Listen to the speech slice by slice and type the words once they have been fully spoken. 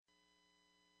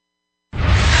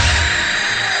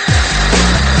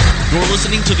You're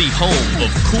listening to the home of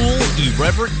cool,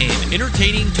 irreverent, and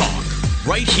entertaining talk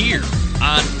right here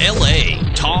on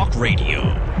LA Talk Radio.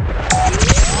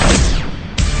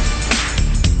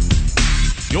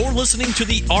 You're listening to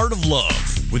The Art of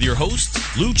Love with your host,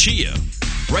 Lucia,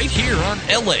 right here on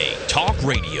LA Talk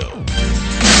Radio.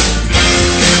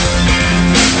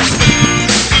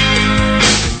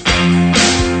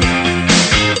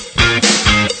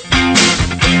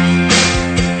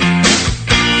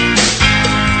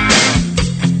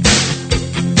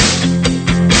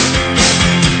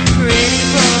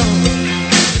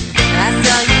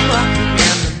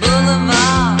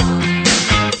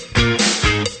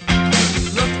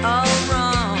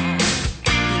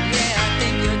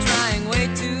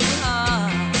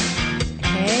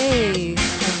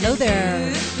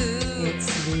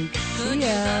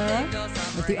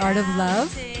 The Art of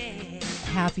Love.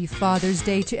 Happy Father's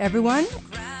Day to everyone.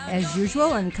 As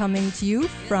usual, I'm coming to you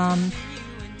from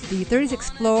the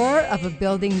 36th floor of a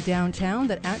building downtown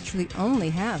that actually only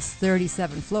has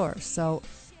 37 floors. So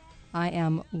I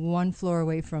am one floor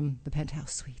away from the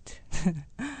penthouse suite.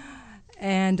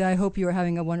 And I hope you are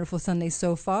having a wonderful Sunday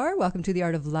so far. Welcome to The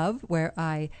Art of Love, where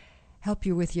I help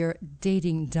you with your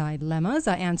dating dilemmas.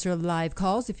 I answer live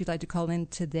calls. If you'd like to call in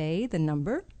today, the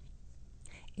number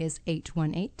is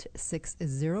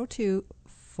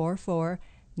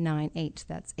 818-602-4498.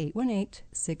 That's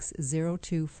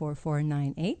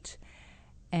 818-602-4498.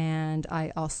 And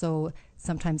I also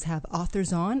sometimes have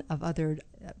authors on of other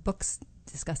books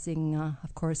discussing,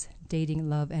 of course, dating,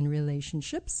 love, and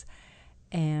relationships.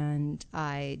 And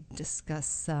I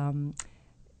discuss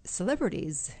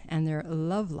celebrities and their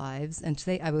love lives. And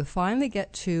today I will finally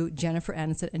get to Jennifer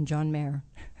Aniston and John Mayer.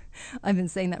 I've been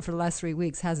saying that for the last 3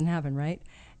 weeks. Hasn't happened, right?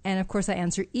 And, of course, I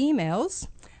answer emails.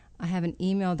 I have an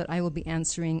email that I will be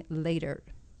answering later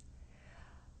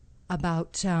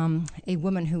about a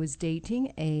woman who is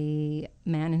dating a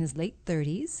man in his late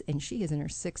 30s, and she is in her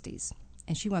 60s.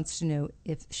 And she wants to know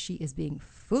if she is being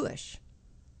foolish.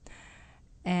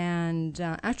 And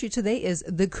actually, today is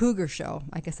the Cougar Show.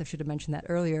 I guess I should have mentioned that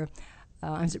earlier.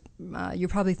 You're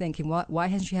probably thinking, why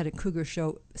hasn't she had a Cougar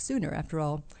Show sooner? After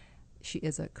all, she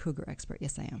is a cougar expert.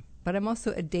 Yes, I am. But I'm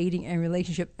also a dating and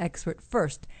relationship expert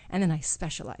first, and then I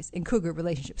specialize in cougar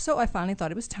relationships. So I finally thought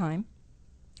it was time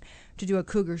to do a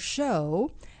cougar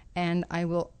show, and I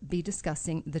will be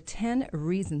discussing the 10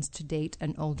 reasons to date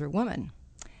an older woman.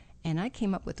 And I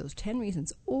came up with those 10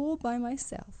 reasons all by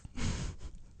myself.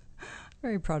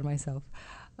 Very proud of myself.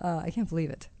 I can't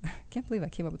believe it. I can't believe I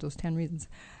came up with those 10 reasons.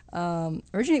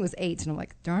 Originally it was 8, and I'm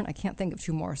like, darn, I can't think of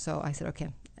 2 more. So I said, okay,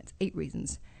 it's 8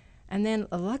 reasons. And then,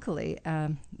 luckily,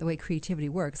 the way creativity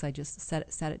works, I just sat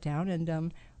it down,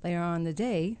 and later on in the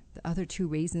day, the other 2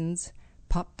 reasons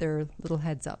popped their little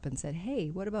heads up and said,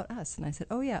 hey, what about us? And I said,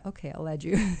 oh, yeah, okay, I'll add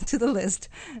you to the list.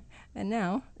 And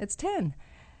now it's 10.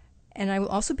 And I will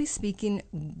also be speaking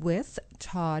with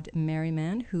Todd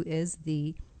Merriman, who is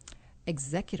the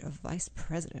Executive Vice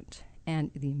President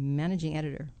and the Managing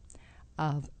Editor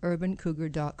of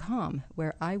UrbanCougar.com,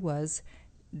 where I was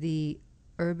the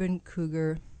Urban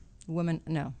Cougar Woman,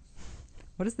 no.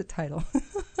 What is the title?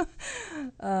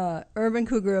 Urban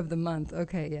Cougar of the Month.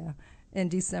 Okay, yeah. In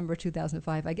December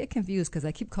 2005. I get confused because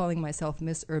I keep calling myself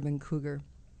Miss Urban Cougar.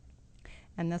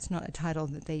 And that's not a title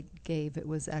that they gave. It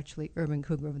was actually Urban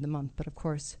Cougar of the Month. But, of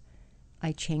course,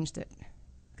 I changed it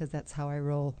because that's how I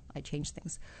roll. I change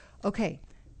things. Okay,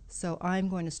 so I'm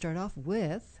going to start off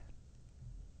with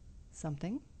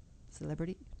something.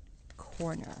 Celebrity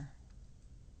Corner.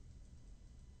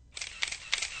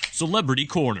 Celebrity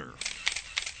Corner.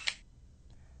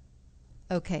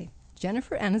 Okay,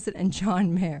 Jennifer Aniston and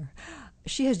John Mayer.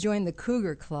 She has joined the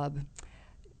Cougar Club.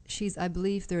 She's, I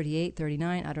believe, 38,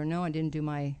 39. I don't know. I didn't do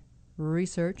my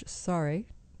research. Sorry.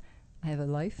 I have a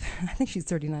life. I think she's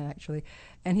 39, actually.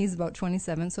 And he's about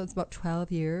 27, so it's about 12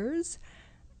 years.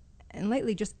 And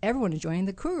lately, just everyone is joining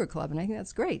the Cougar Club, and I think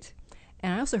that's great.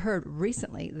 And I also heard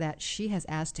recently that she has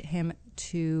asked him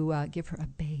to give her a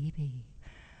baby.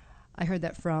 I heard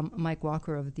that from Mike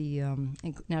Walker of the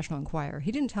National Enquirer. He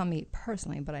didn't tell me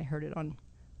personally, but I heard it on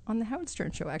the Howard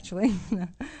Stern show, actually.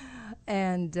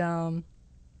 And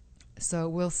so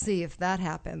we'll see if that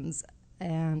happens.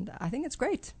 And I think it's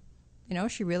great. You know,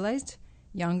 she realized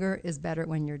younger is better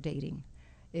when you're dating.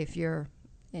 If you're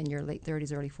in your late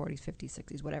 30s, early 40s, 50s,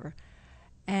 60s, whatever.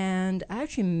 And I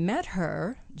actually met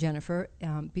her, Jennifer,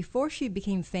 before she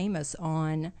became famous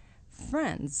on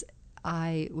Friends.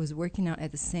 I was working out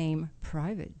at the same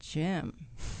private gym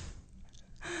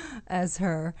as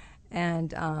her,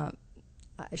 and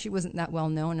she wasn't that well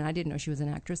known, and I didn't know she was an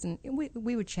actress. And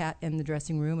we would chat in the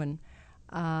dressing room, and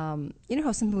You know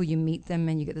how some people, you meet them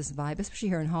and you get this vibe, especially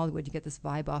here in Hollywood, you get this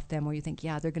vibe off them where you think,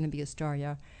 yeah, they're going to be a star,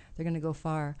 yeah, they're going to go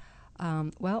far.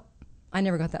 Well, I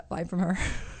never got that vibe from her.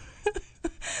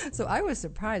 So I was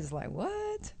surprised, like,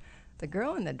 what? The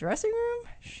girl in the dressing room?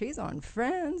 She's on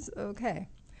Friends? Okay.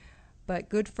 But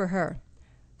good for her.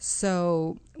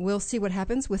 So we'll see what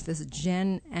happens with this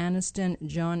Jen Aniston,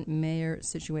 John Mayer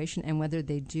situation and whether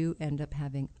they do end up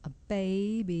having a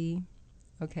baby.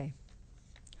 Okay.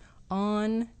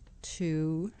 On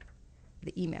to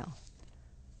the email.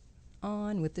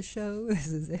 On with the show. This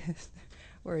is it.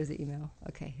 Where is the email?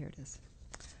 Okay, here it is.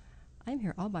 I'm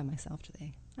here all by myself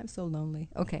today. I'm so lonely.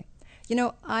 Okay. You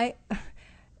know,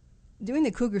 doing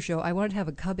the Cougar Show, I wanted to have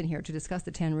a cub in here to discuss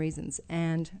the 10 reasons,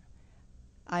 and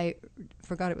I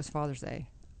forgot it was Father's Day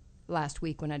last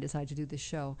week when I decided to do this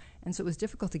show. And so it was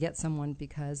difficult to get someone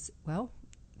because, well,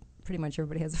 pretty much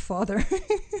everybody has a father.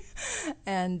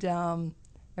 And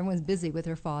everyone's busy with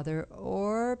their father,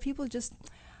 or people just,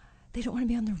 they don't want to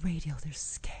be on the radio. They're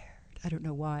scared. I don't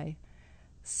know why.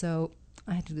 So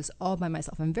I had to do this all by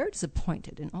myself. I'm very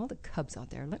disappointed in all the cubs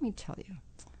out there. Let me tell you.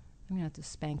 I'm going to have to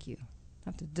spank you. I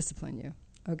have to discipline you.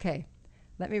 Okay,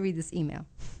 let me read this email.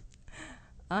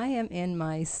 I am in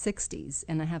my 60s,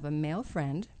 and I have a male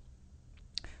friend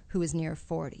who is near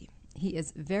 40. He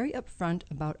is very upfront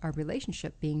about our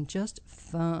relationship being just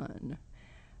fun.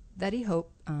 That he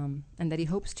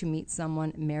hopes to meet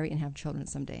someone, marry, and have children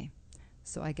someday.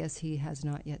 So I guess he has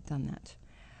not yet done that.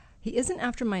 He isn't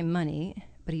after my money,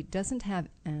 but he doesn't have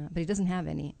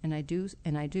any, and I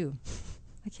do.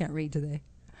 I can't read today.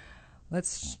 Let's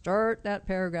start that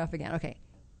paragraph again. Okay.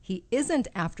 He isn't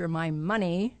after my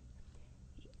money,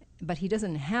 but he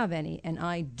doesn't have any, and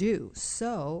I do.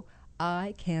 So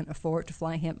I can afford to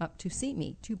fly him up to see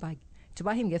me, to buy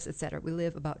him gifts, etc. We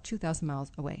live about 2,000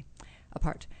 miles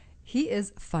apart. He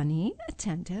is funny,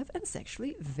 attentive, and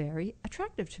sexually very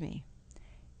attractive to me.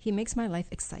 He makes my life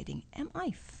exciting. Am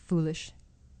I foolish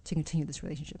to continue this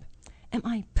relationship? Am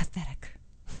I pathetic?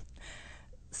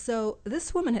 So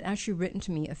this woman had actually written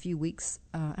to me a few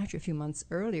months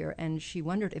earlier, and she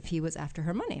wondered if he was after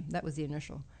her money. That was the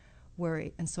initial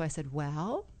worry. And so I said,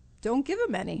 well, don't give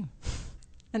him any.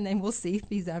 And then we'll see if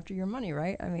he's after your money,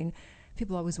 right? I mean,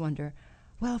 people always wonder,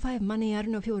 well, if I have money, I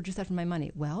don't know if people are just after my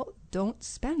money. Well, don't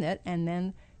spend it, and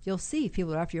then you'll see if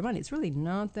people are after your money. It's really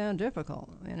not that difficult,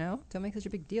 you know? Don't make such a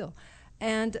big deal.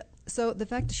 And so the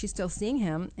fact that she's still seeing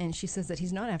him, and she says that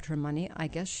he's not after her money, I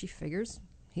guess she figures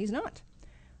he's not.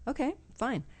 Okay,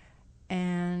 fine.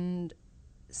 And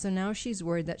so now she's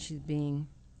worried that she's being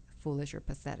foolish or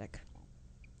pathetic.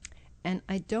 And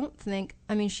I don't think,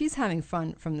 I mean, she's having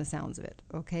fun from the sounds of it,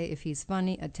 okay? If he's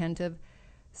funny, attentive,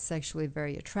 sexually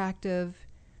very attractive,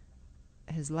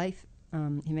 his life,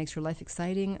 he makes her life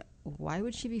exciting, why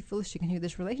would she be foolish to continue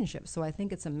this relationship? So I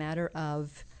think it's a matter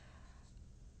of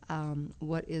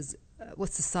what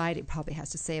society probably has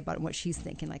to say about it, and what she's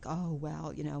thinking, like, oh,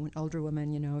 well, you know, an older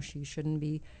woman, you know, she shouldn't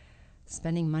be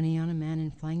spending money on a man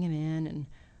and flying him in, and,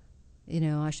 you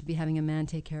know, I should be having a man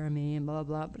take care of me, and blah,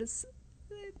 blah, blah.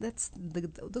 But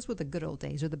those were the good old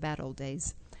days, or the bad old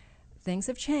days. Things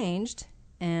have changed,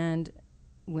 and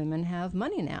women have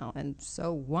money now, and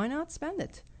so why not spend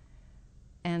it?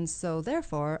 And so,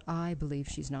 therefore, I believe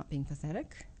she's not being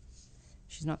pathetic.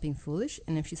 She's not being foolish,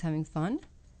 and if she's having fun,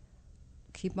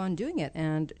 keep on doing it,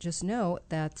 and just know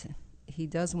that he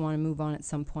does want to move on at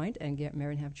some point and get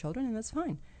married and have children, and that's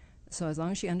fine. So as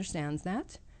long as she understands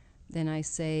that, then I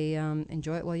say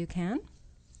enjoy it while you can,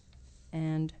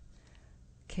 and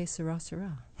que sera,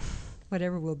 sera.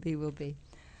 Whatever will be, will be.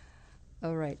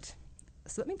 All right.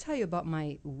 So let me tell you about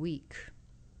my week.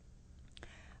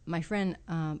 My friend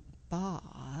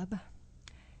Bob,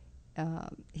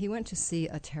 he went to see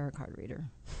a tarot card reader.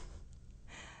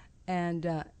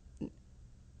 And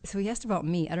so he asked about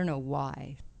me. I don't know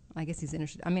why. I guess he's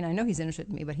interested. I mean, I know he's interested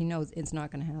in me, but he knows it's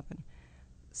not going to happen.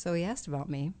 So he asked about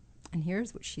me, and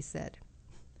here's what she said.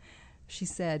 She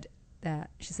said,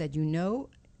 you know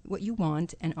what you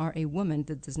want and are a woman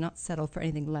that does not settle for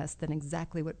anything less than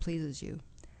exactly what pleases you.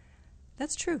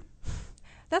 That's true.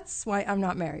 That's why I'm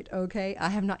not married, okay? I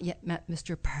have not yet met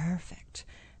Mr. Perfect,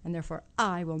 and therefore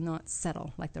I will not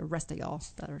settle like the rest of y'all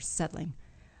that are settling.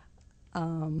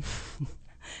 No,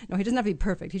 he doesn't have to be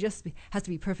perfect. He just has to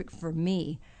be perfect for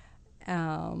me.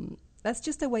 That's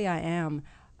just the way I am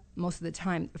most of the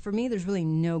time. For me, there's really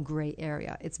no gray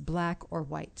area. It's black or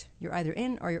white. You're either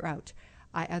in or you're out.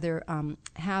 I either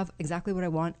have exactly what I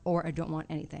want or I don't want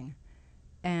anything.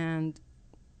 And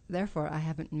therefore, I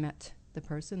haven't met the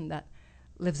person that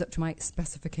lives up to my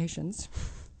specifications.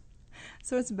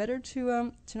 So it's better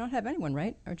to not have anyone,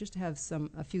 right? Or just to have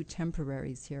a few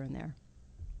temporaries here and there.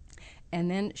 And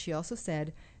then she also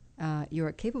said, you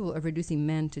are capable of reducing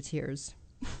men to tears.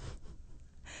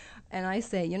 And I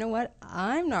say, you know what?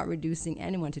 I'm not reducing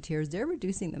anyone to tears. They're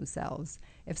reducing themselves.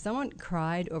 If someone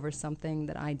cried over something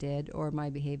that I did or my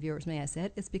behavior or something I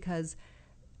said, it's because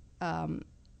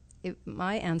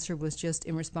my answer was just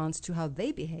in response to how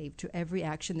they behave. To every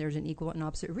action, there's an equal and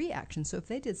opposite reaction. So if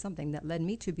they did something that led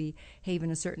me to behave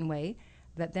in a certain way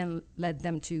that then led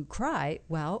them to cry,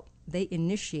 well, they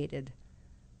initiated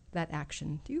that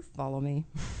action. Do you follow me?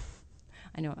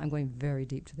 I know I'm going very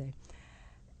deep today.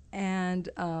 And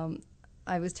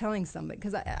I was telling somebody,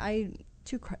 because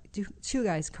two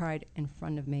guys cried in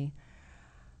front of me.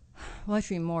 Well,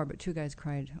 actually more, but two guys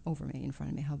cried over me in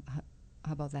front of me. How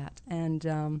about that? And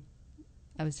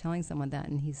I was telling someone that,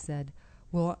 and he said,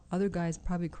 well, other guys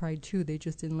probably cried too. They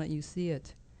just didn't let you see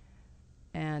it.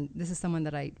 And this is someone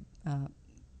that I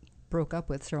broke up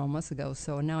with several months ago.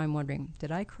 So now I'm wondering,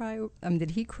 did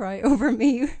he cry over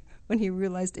me when he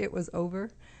realized it was over?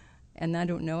 And I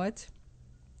don't know it.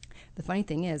 The funny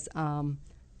thing is,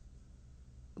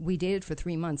 we dated for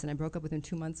 3 months, and I broke up with him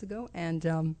 2 months ago.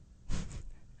 And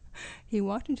he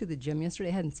walked into the gym yesterday.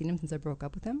 I hadn't seen him since I broke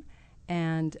up with him.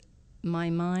 And my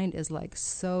mind is like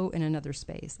so in another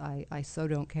space. I so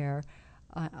don't care.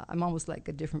 I'm almost like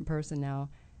a different person now.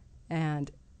 And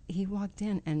he walked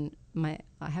in, and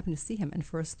I happened to see him. And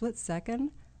for a split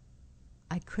second,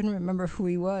 I couldn't remember who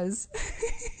he was.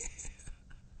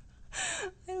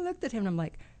 I looked at him, and I'm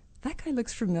like, that guy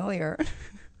looks familiar.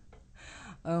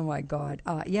 Oh, my God.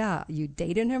 Yeah, you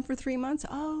dated him for 3 months?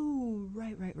 Oh,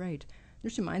 right.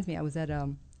 This reminds me, I was at a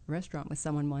restaurant with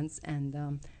someone once,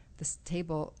 and this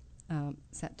table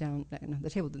sat down. No, the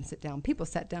table didn't sit down. People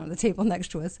sat down at the table next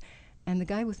to us, and the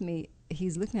guy with me,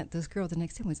 he's looking at this girl at the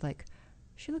next table. He's like,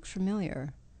 she looks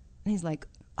familiar. And he's like,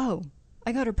 oh,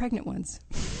 I got her pregnant once.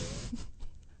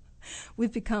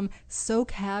 We've become so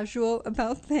casual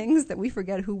about things that we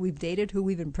forget who we've dated, who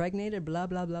we've impregnated, blah,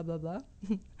 blah, blah, blah, blah.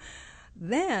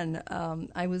 Then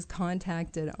I was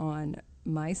contacted on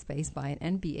MySpace by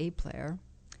an NBA player,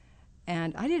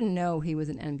 and I didn't know he was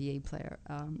an NBA player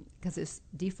because his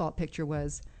default picture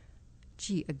was,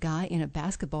 a guy in a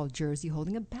basketball jersey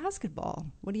holding a basketball.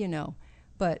 What do you know?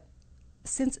 But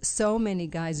since so many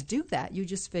guys do that, you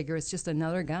just figure it's just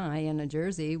another guy in a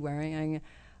jersey wearing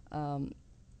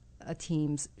a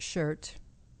team's shirt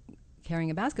carrying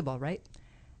a basketball, right?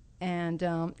 And,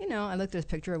 I looked at his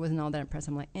picture. I wasn't all that impressed.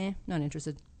 I'm like, not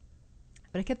interested.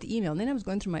 But I kept the email. And then I was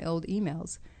going through my old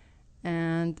emails.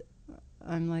 And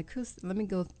I'm like, let me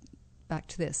go back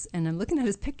to this. And I'm looking at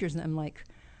his pictures, and I'm like,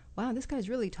 wow, this guy's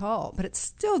really tall. But it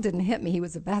still didn't hit me he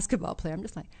was a basketball player. I'm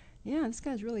just like, yeah, this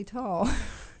guy's really tall.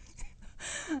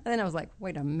 And then I was like,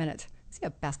 wait a minute. Is he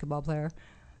a basketball player?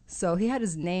 So he had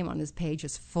his name on his page,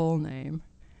 his full name.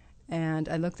 And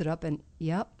I looked it up, and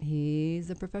yep, he's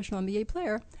a professional NBA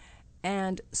player.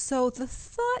 And so the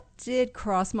thought did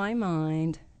cross my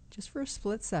mind, just for a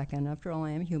split second, after all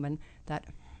I am human, that,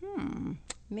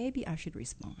 maybe I should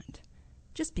respond,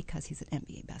 just because he's an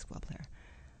NBA basketball player.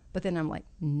 But then I'm like,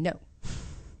 no,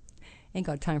 ain't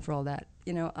got time for all that.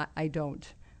 I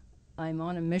don't. I'm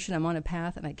on a mission, I'm on a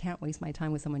path, and I can't waste my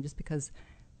time with someone just because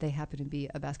they happen to be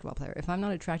a basketball player. If I'm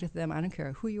not attracted to them, I don't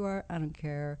care who you are, I don't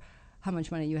care how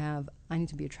much money you have, I need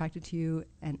to be attracted to you,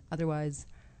 and otherwise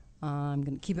I'm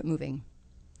going to keep it moving.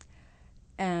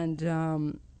 And,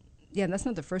 that's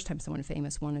not the first time someone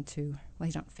famous wanted to, well,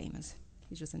 he's not famous,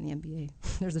 he's just in the NBA.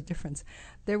 There's a difference.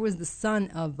 There was the son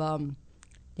of,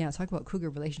 talk about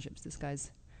cougar relationships. This guy's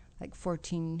like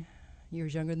 14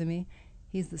 years younger than me.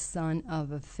 He's the son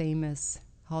of a famous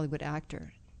Hollywood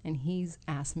actor, and he's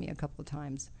asked me a couple of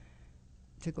times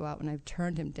to go out, and I've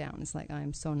turned him down. It's like,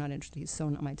 I'm so not interested. He's so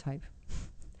not my type.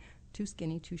 Too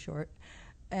skinny, too short.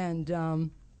 And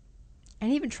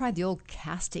he even tried the old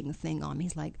casting thing on me.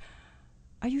 He's like,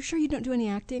 are you sure you don't do any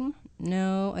acting?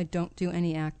 No, I don't do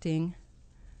any acting.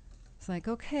 It's like,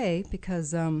 okay,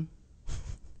 because, I'm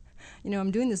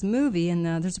doing this movie, and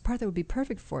there's a part that would be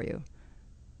perfect for you.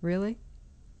 Really?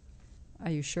 Are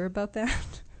you sure about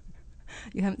that?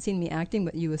 You haven't seen me acting,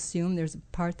 but you assume there's a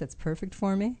part that's perfect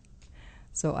for me?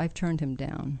 So I've turned him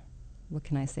down. What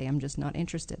can I say? I'm just not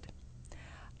interested.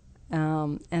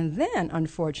 And then,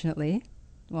 unfortunately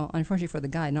for the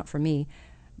guy, not for me,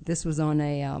 this was on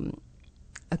a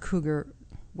cougar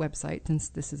website, since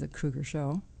this is a cougar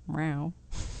show. Wow.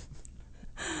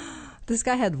 This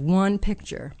guy had one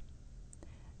picture.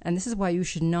 And this is why you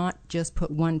should not just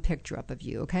put one picture up of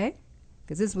you, okay?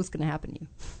 Because this is what's going to happen to you.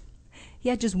 He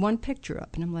had just one picture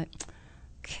up, and I'm like,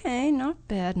 okay, not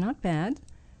bad, not bad.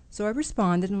 So I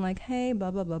responded, and I'm like, hey, blah,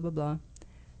 blah, blah, blah, blah.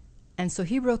 And so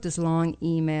he wrote this long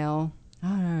email,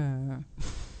 And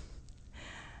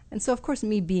so, of course,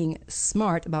 me being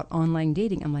smart about online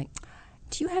dating, I'm like,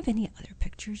 do you have any other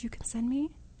pictures you can send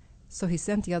me? So he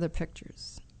sent the other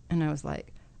pictures. And I was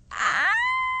like,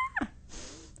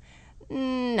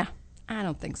 no, I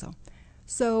don't think so.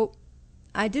 So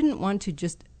I didn't want to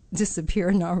just disappear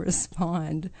and not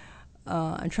respond.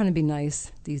 I'm trying to be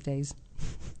nice these days.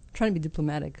 Trying to be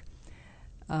diplomatic.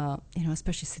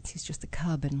 Especially since he's just a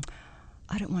cub, and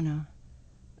I don't want to,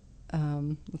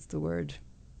 what's the word?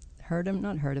 Hurt him?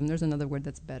 Not hurt him. There's another word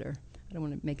that's better. I don't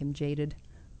want to make him jaded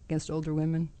against older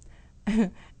women.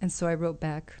 And so I wrote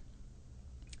back,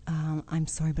 I'm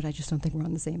sorry, but I just don't think we're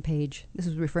on the same page. This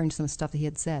was referring to some stuff that he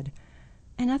had said.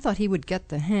 And I thought he would get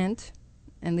the hint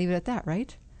and leave it at that,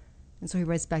 right? And so he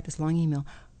writes back this long email.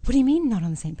 What do you mean not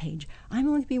on the same page? I'm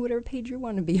willing to be whatever page you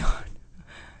want to be on.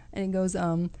 And he goes,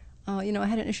 I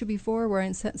had an issue before where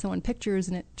I sent someone pictures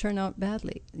and it turned out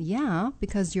badly. Yeah,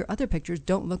 because your other pictures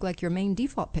don't look like your main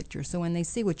default picture. So when they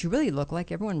see what you really look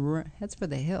like, everyone heads for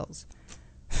the hills.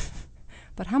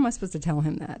 But how am I supposed to tell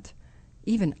him that?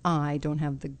 Even I don't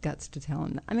have the guts to tell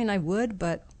him that. I mean, I would,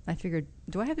 but I figured,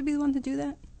 do I have to be the one to do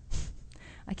that?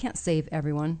 I can't save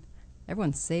everyone.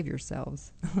 Everyone save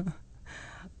yourselves.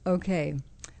 Okay,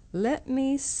 let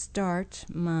me start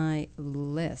my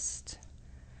list.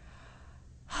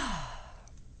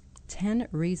 10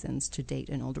 reasons to date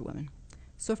an older woman.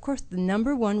 So, of course, the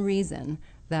number one reason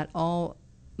that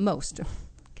most,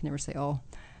 can never say all,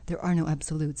 there are no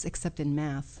absolutes except in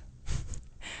math.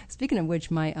 Speaking of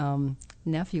which, my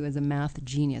nephew is a math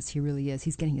genius. He really is.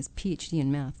 He's getting his PhD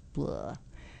in math. Blah.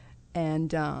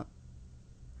 And, I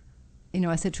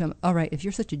said to him, all right, if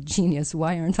you're such a genius,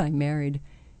 why aren't I married?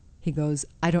 He goes,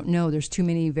 I don't know. There's too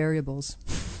many variables.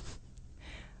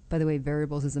 By the way,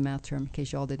 variables is a math term, in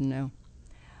case you all didn't know.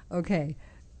 Okay,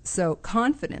 so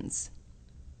confidence.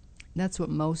 That's what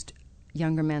most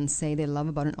younger men say they love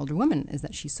about an older woman, is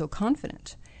that she's so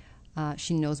confident.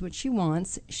 She knows what she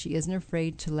wants. She isn't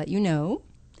afraid to let you know.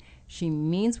 She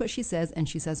means what she says, and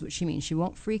she says what she means. She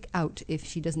won't freak out if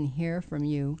she doesn't hear from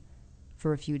you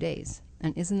for a few days.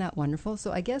 And isn't that wonderful?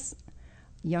 So I guess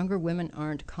younger women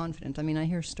aren't confident. I mean, I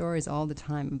hear stories all the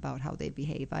time about how they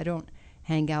behave. I don't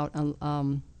hang out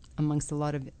amongst a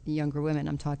lot of younger women.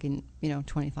 I'm talking,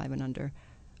 25 and under,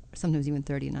 sometimes even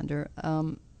 30 and under.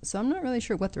 So I'm not really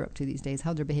sure what they're up to these days,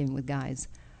 how they're behaving with guys.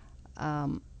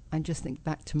 I just think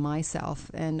back to myself,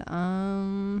 and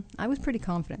I was pretty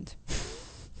confident.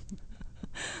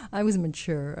 I was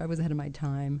mature. I was ahead of my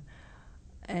time.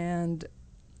 And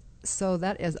so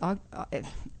that's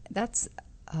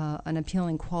an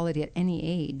appealing quality at any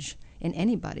age in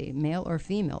anybody, male or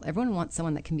female. Everyone wants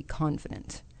someone that can be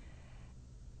confident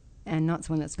and not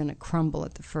someone that's going to crumble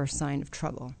at the first sign of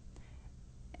trouble.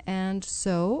 And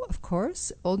so, of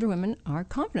course, older women are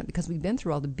confident because we've been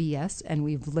through all the BS and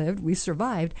we've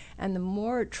survived. And the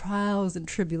more trials and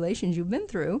tribulations you've been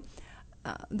through,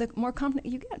 the more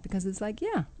confident you get, because it's like,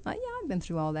 I've been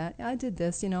through all that. I did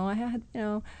this, I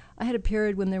had a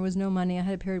period when there was no money. I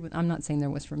had a period when, I'm not saying there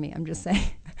was for me. I'm just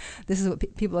saying this is what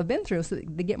people have been through, so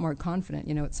they get more confident.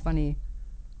 It's funny.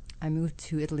 I moved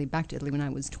back to Italy when I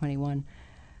was 21.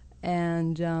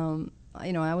 And,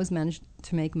 I always managed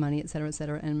to make money, et cetera, et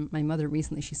cetera. And my mother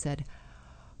recently, she said,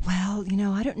 well,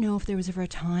 I don't know if there was ever a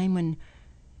time when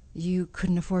you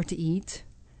couldn't afford to eat.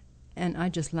 And I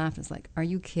just laughed. It's like, are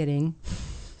you kidding?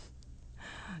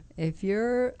 If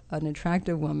you're an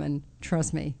attractive woman,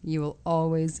 trust me, you will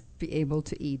always be able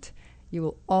to eat. You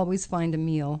will always find a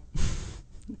meal.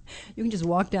 You can just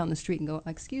walk down the street and go,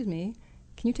 excuse me,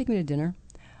 can you take me to dinner?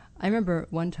 I remember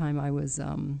one time I was,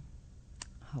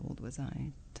 how old was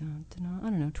I? I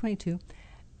don't know, 22.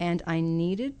 And I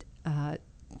needed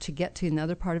to get to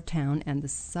another part of town, and the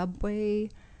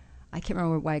subway, I can't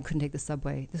remember why I couldn't take the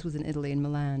subway. This was in Italy, in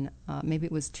Milan. Maybe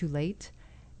it was too late.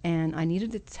 And I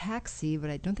needed a taxi, but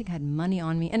I don't think I had money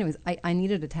on me. Anyways, I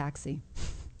needed a taxi.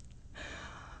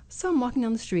 So I'm walking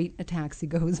down the street, a taxi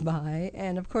goes by,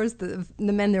 and of course the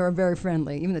men there are very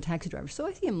friendly, even the taxi driver. So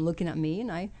I see him looking at me,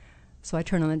 and so I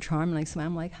turn on the charm and I smile.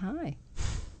 I'm like, hi.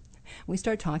 We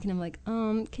start talking. I'm like,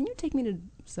 can you take me to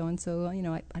so-and-so?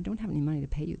 I don't have any money to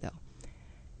pay you, though.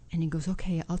 And he goes,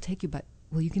 okay, I'll take you, but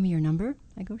will you give me your number?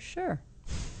 I go, sure.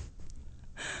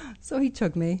 So he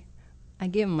took me. I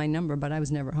gave him my number, but I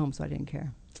was never home, so I didn't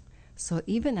care. So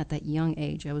even at that young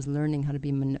age, I was learning how to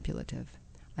be manipulative.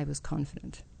 I was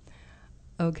confident.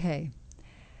 Okay.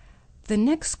 The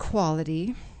next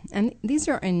quality, and these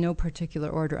are in no particular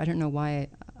order. I don't know why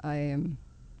I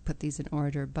put these in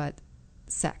order, but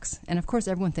sex. And of course,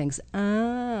 everyone thinks,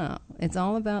 it's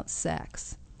all about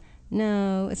sex.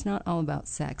 No, it's not all about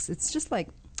sex. It's just like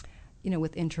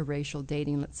with interracial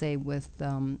dating, let's say with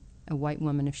a white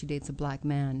woman, if she dates a black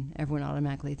man, everyone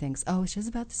automatically thinks, oh, it's just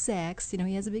about the sex.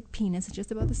 He has a big penis. It's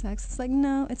just about the sex. It's like,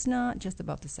 no, it's not just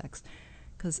about the sex,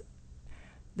 because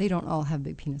they don't all have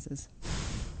big penises.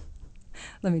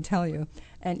 Let me tell you.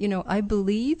 And, I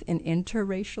believe in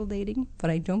interracial dating, but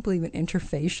I don't believe in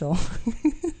interfacial.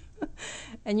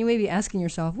 And you may be asking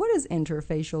yourself, what is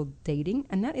interfacial dating?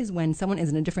 And that is when someone is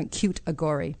in a different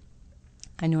category.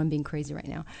 I know I'm being crazy right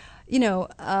now.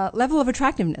 Level of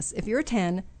attractiveness. If you're a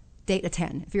 10, date a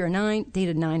 10. If you're a 9, date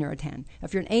a 9 or a 10.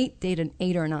 If you're an 8, date an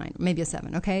 8 or a 9, maybe a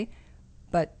 7, okay?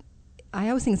 But I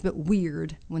always think it's a bit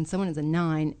weird when someone is a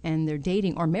 9 and they're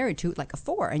dating or married to like a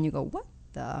 4, and you go, what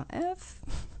the F?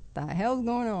 The hell's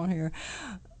going on here?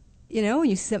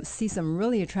 You see some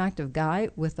really attractive guy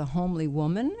with a homely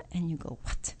woman, and you go,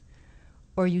 what?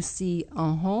 Or you see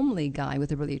a homely guy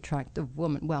with a really attractive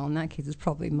woman. Well, in that case, it's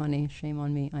probably money. Shame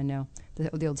on me, I know.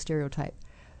 The old stereotype.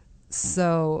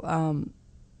 So,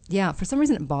 yeah, for some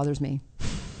reason it bothers me.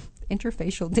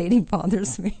 Interfacial dating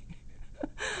bothers me.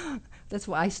 That's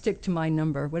why I stick to my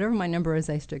number. Whatever my number is,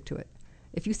 I stick to it.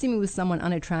 If you see me with someone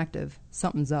unattractive,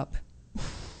 something's up.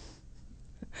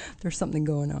 There's something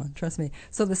going on, trust me.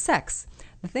 So the sex.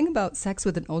 The thing about sex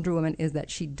with an older woman is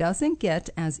that she doesn't get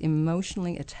as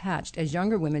emotionally attached as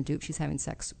younger women do if she's having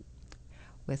sex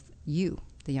with you,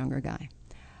 the younger guy.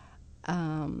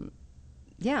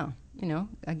 Yeah,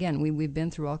 again, we've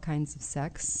been through all kinds of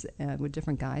sex with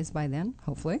different guys by then,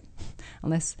 hopefully,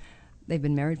 unless they've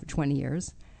been married for 20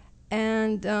 years.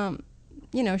 And,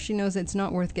 she knows it's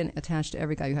not worth getting attached to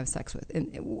every guy you have sex with.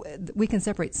 And we can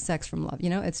separate sex from love.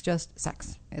 It's just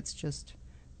sex. It's just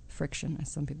friction,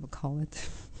 as some people call it.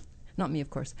 Not me, of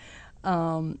course.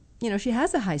 She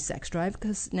has a high sex drive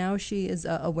because now she is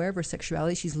aware of her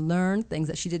sexuality. She's learned things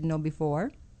that she didn't know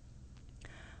before.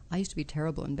 I used to be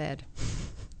terrible in bed.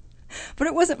 But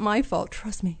it wasn't my fault.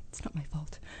 Trust me, it's not my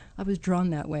fault. I was drawn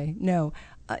that way. No.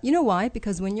 You know why?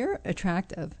 Because when you're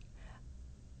attractive,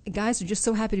 guys are just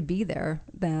so happy to be there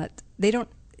that they don't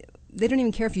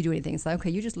even care if you do anything. It's like,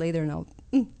 okay, you just lay there and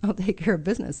I'll take care of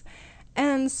business.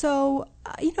 And so,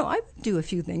 I would do a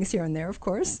few things here and there, of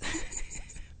course.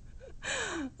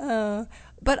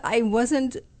 But I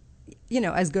wasn't,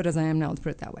 as good as I am now, let's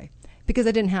put it that way, because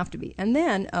I didn't have to be. And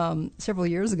then several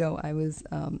years ago, I was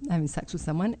having sex with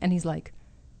someone, and he's like,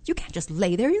 you can't just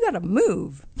lay there, you got to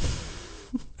move.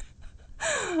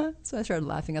 So I started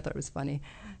laughing. I thought it was funny.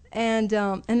 And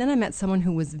then I met someone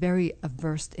who was very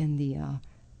versed in the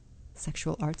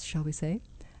sexual arts, shall we say.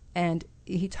 And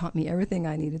he taught me everything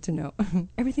I needed to know.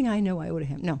 Everything I know, I owe to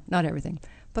him. No, not everything,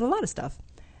 but a lot of stuff.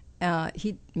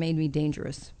 He made me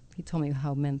dangerous. He told me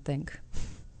how men think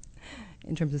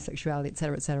in terms of sexuality, et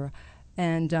cetera, et cetera.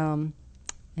 And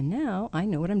now I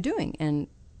know what I'm doing. And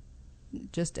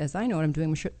just as I know what I'm doing,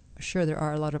 I'm sure there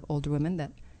are a lot of older women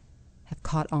that have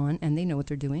caught on and they know what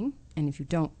they're doing. And if you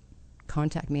don't,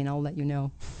 contact me and I'll let you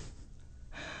know.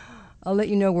 I'll let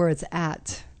you know where it's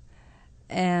at.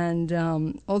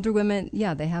 And older women,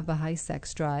 yeah, they have a high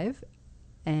sex drive,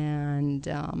 and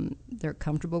they're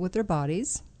comfortable with their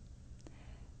bodies.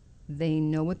 They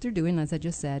know what they're doing, as I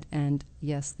just said, and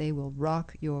yes, they will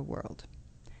rock your world.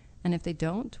 And if they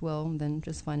don't, well, then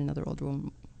just find another older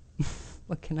woman.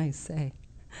 What can I say?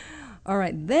 All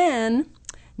right, then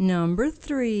number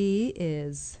 3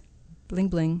 is bling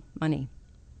bling money.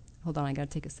 Hold on, I got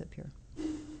to take a sip here.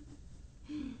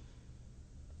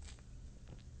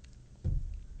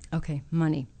 Okay,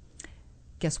 money.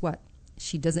 Guess what?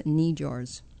 She doesn't need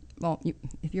yours. Well,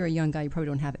 if you're a young guy, you probably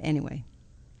don't have it anyway.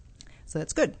 So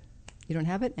that's good. You don't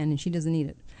have it, and she doesn't need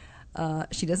it.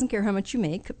 She doesn't care how much you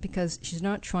make because she's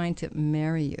not trying to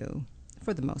marry you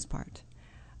for the most part.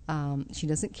 She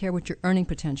doesn't care what your earning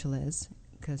potential is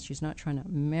because she's not trying to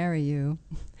marry you.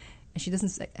 And she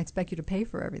doesn't expect you to pay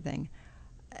for everything.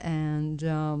 And,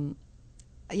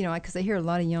 because I hear a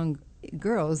lot of young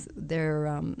girls,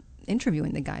 they're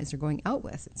interviewing the guys they're going out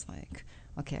with. It's like,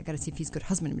 okay, I got to see if he's good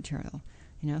husband material,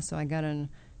 so I got to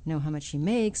know how much he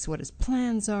makes, what his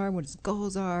plans are, what his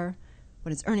goals are,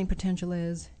 what his earning potential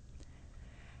is.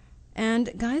 And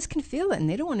guys can feel it, and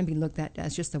they don't want to be looked at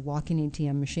as just a walking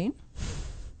ATM machine.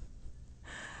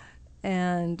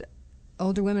 And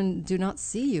older women do not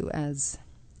see you as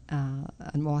a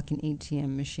walking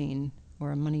ATM machine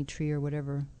or a money tree or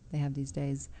whatever they have these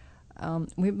days.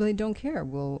 We really don't care.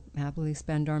 We'll happily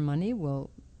spend our money. We'll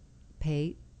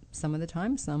pay some of the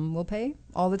time. Some will pay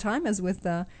all the time, as with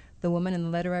the woman in the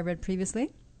letter I read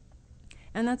previously.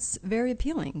 And that's very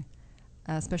appealing,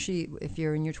 especially if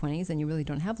you're in your 20s and you really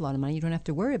don't have a lot of money. You don't have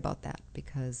to worry about that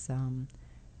because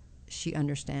she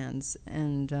understands.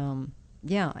 And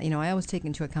yeah, I always take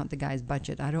into account the guy's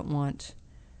budget. I don't want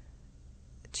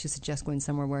to suggest going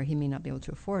somewhere where he may not be able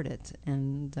to afford it.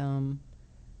 And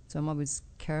so I'm always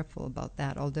careful about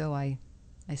that, although I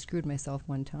screwed myself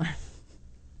one time.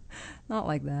 Not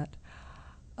like that.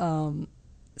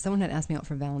 Someone had asked me out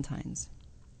for Valentine's,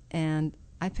 and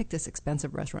I picked this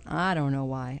expensive restaurant. I don't know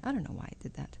why I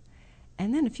did that.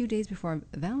 And then a few days before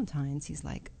Valentine's, he's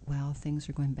like, well, things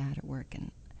are going bad at work.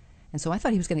 And so I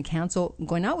thought he was going to cancel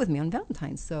going out with me on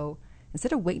Valentine's. So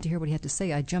instead of waiting to hear what he had to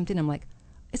say, I jumped in. I'm like,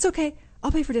 it's okay.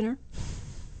 I'll pay for dinner.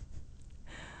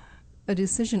 A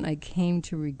decision I came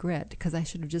to regret because I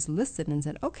should have just listened and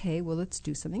said, okay, well, let's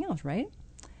do something else, right?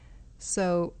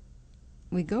 So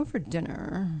we go for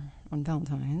dinner on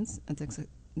Valentine's at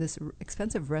this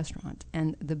expensive restaurant,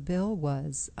 and the bill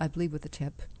was, I believe with the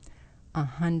tip,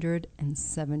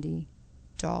 $170.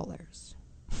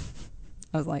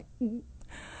 I was like,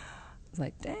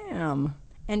 damn.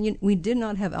 And we did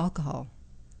not have alcohol.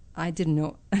 I did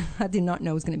not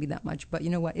know it was going to be that much. But you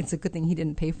know what? It's a good thing he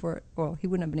didn't pay for it. Well, he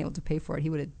wouldn't have been able to pay for it. He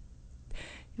would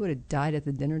have died at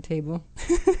the dinner table.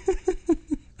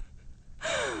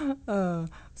 So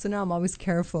now I'm always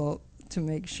careful to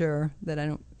make sure that I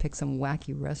don't pick some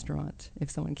wacky restaurant if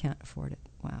someone can't afford it.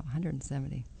 Wow,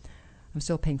 $170. I'm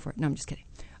still paying for it. No, I'm just kidding.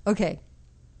 Okay.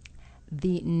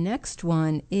 The next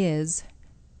one is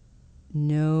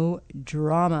no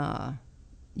drama.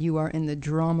 You are in the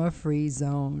drama-free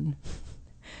zone.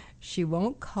 She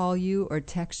won't call you or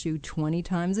text you 20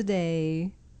 times a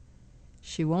day.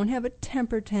 She won't have a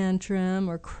temper tantrum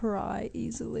or cry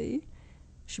easily.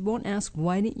 She won't ask,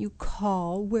 why didn't you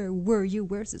call? Where were you?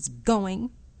 Where's this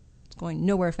going? It's going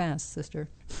nowhere fast, sister.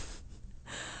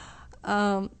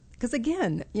 Because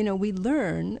again, we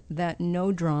learn that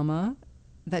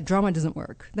that drama doesn't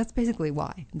work. That's basically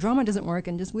why. Drama doesn't work,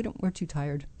 and we're too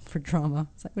tired for drama.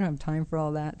 It's like we don't have time for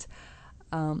all that.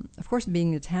 Of course,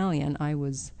 being Italian, I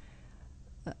was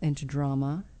into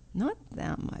drama. Not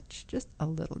that much, just a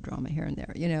little drama here and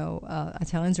there.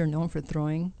 Italians are known for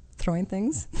throwing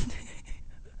things.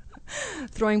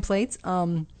 Throwing plates.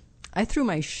 I threw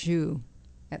my shoe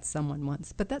at someone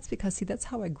once, but that's because, that's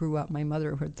how I grew up. My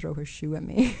mother would throw her shoe at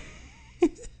me.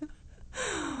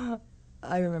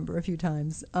 I remember a few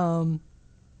times.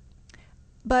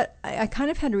 But I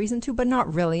kind of had a reason to, but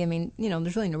not really. I mean,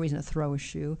 there's really no reason to throw a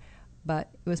shoe, but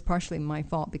it was partially my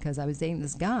fault because I was dating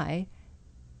this guy.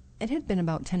 It had been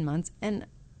about 10 months, and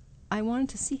I wanted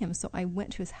to see him, so I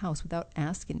went to his house without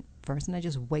asking first, and I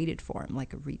just waited for him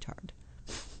like a retard.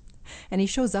 And he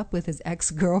shows up with his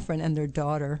ex-girlfriend and their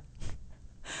daughter.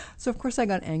 So, of course, I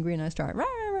got angry, and I started, rah,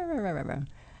 rah, rah, rah, rah, rah.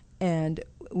 And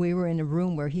we were in a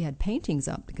room where he had paintings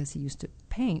up because he used to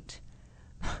paint.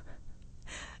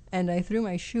 And I threw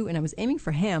my shoe, and I was aiming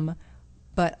for him,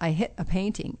 but I hit a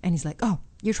painting. And he's like, oh,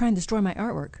 you're trying to destroy my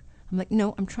artwork. I'm like,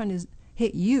 no, I'm trying to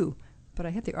hit you. But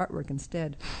I hit the artwork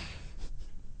instead.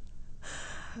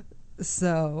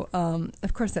 So,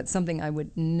 of course, that's something I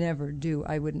would never do.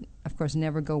 I would, of course,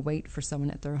 never go wait for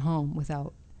someone at their home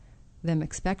without them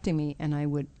expecting me. And I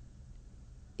would,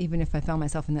 even if I found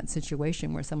myself in that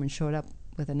situation where someone showed up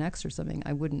with an ex or something,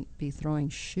 I wouldn't be throwing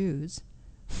shoes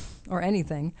or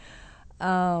anything.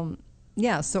 So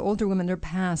older women, they're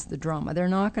past the drama. They're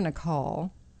not going to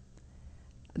call.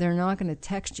 They're not going to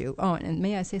text you. Oh, and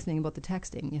may I say something about the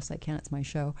texting? Yes, I can. It's my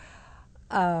show.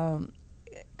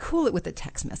 Cool it with the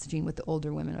text messaging with the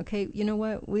older women, okay? You know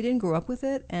what? We didn't grow up with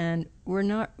it, and we're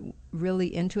not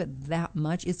really into it that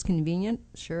much. It's convenient,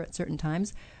 sure, at certain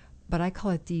times, but I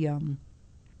call it the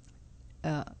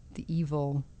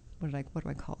evil. What do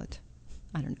I call it?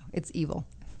 I don't know. It's evil.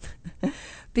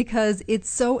 Because it's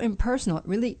so impersonal. It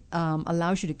really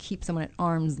allows you to keep someone at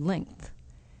arm's length.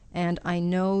 And I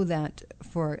know that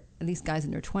for at least guys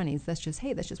in their 20s, that's just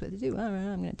what they do.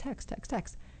 I'm going to text.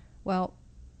 Well,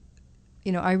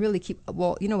 I really you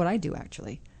know what I do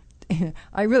actually?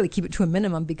 I really keep it to a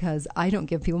minimum because I don't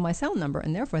give people my cell number,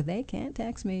 and therefore they can't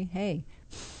text me. Hey,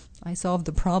 I solved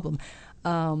the problem.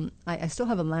 I still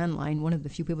have a landline, one of the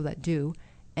few people that do,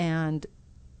 and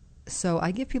so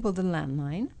I give people the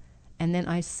landline, and then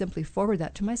I simply forward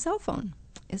that to my cell phone.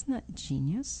 Isn't that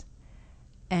genius?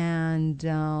 And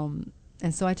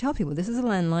so I tell people, this is a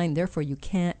landline, therefore you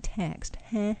can't text.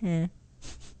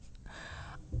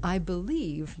 I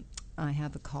believe I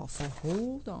have a call, so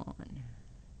hold on.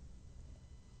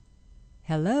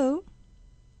 Hello?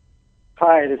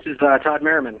 Hi, this is Todd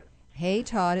Merriman. Hey,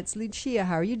 Todd, it's Lucia.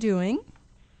 How are you doing?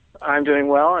 I'm doing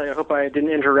well. I hope I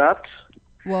didn't interrupt.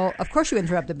 Well, of course you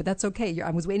interrupted, but that's okay.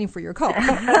 I was waiting for your call.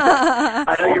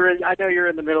 I know you're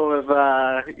in the middle of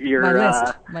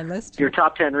My list. your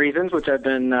top 10 reasons, which I've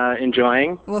been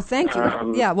enjoying. Well, thank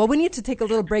you. Yeah, well, we need to take a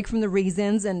little break from the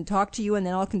reasons and talk to you, and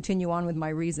then I'll continue on with my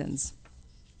reasons.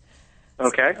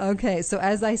 Okay. Okay, so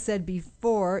as I said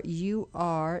before, you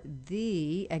are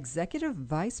the Executive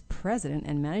Vice President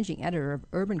and Managing Editor of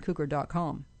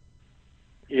UrbanCougar.com.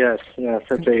 Yes,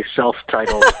 that's a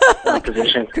self-titled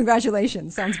position.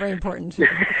 Congratulations. Sounds very important.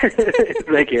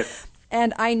 Thank you.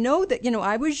 And I know that,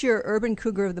 I was your Urban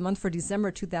Cougar of the Month for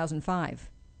December 2005.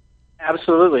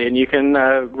 Absolutely, and you can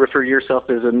refer to yourself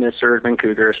as a Miss Urban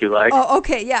Cougar if you like. Oh,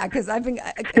 okay, yeah, because I've been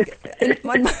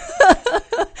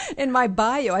in my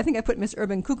bio, I think I put Miss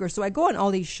Urban Cougar. So I go on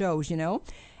all these shows,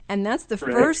 and that's the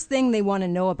first thing they want to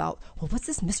know about. Well, what's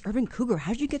this Miss Urban Cougar?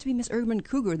 How did you get to be Miss Urban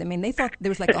Cougar? I mean, they thought there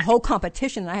was like a whole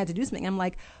competition and I had to do something. I'm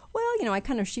like, well, I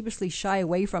kind of sheepishly shy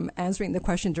away from answering the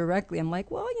question directly. I'm like,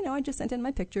 well, I just sent in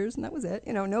my pictures and that was it.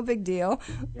 No big deal.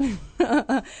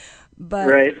 But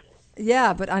right.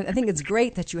 Yeah, but I think it's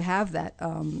great that you have that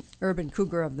Urban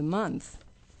Cougar of the Month.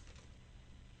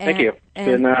 Thank you.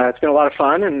 It's been a lot of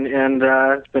fun, and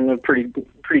it's been a pretty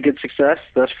good success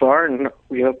thus far, and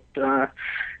we hope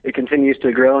it continues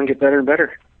to grow and get better and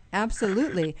better.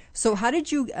 Absolutely. So how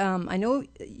did you, I know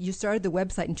you started the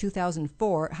website in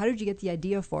 2004. How did you get the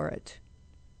idea for it?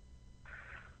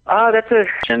 That's a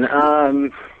question.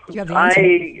 Do you have the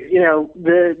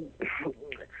answer?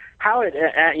 How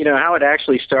it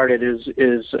actually started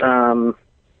is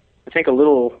I think a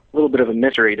little bit of a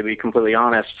mystery, to be completely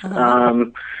honest. Uh-huh.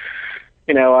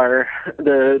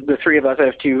 The three of us, I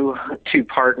have two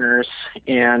partners,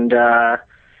 and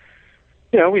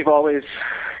we've always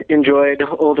enjoyed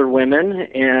older women,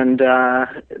 and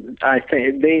I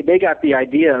think they got the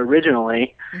idea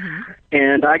originally, mm-hmm.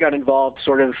 and I got involved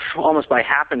sort of almost by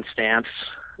happenstance.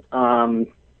 I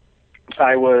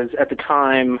was at the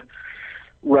time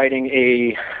writing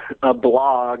a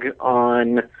blog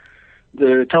on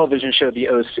the television show The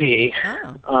O.C.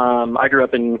 Oh. I grew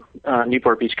up in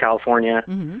Newport Beach, California,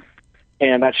 mm-hmm.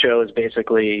 and that show is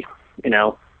basically,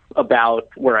 about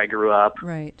where I grew up.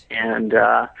 Right. And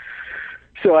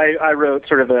so I wrote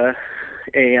sort of a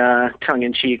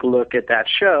tongue-in-cheek look at that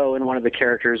show, and one of the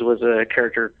characters was a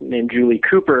character named Julie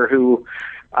Cooper, who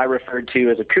I referred to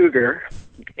as a cougar,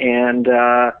 and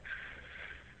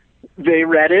they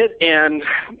read it and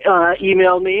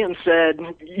emailed me and said,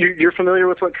 "You're familiar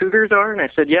with what cougars are?" And I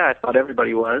said, "Yeah, I thought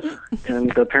everybody was."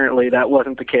 And apparently that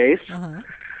wasn't the case. Uh-huh.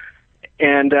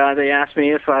 And they asked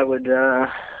me if I would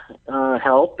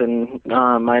help, and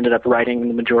I ended up writing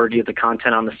the majority of the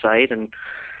content on the site and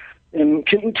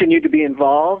continued to be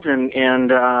involved. And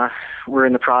we're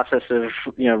in the process of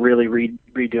really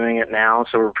redoing it now,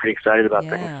 so we're pretty excited about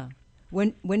things.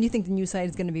 When do you think the new site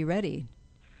is going to be ready?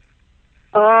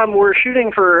 We're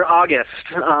shooting for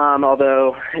August,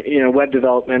 although, web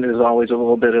development is always a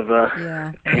little bit of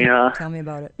a tell me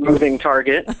about it. Moving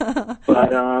target.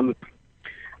 But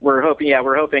we're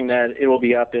hoping that it will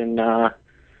be up in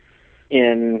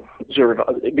sort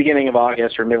of beginning of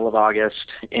August or middle of August.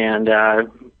 And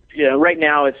right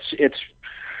now it's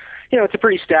a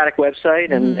pretty static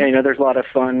website, and mm-hmm. There's a lot of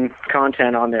fun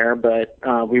content on there, but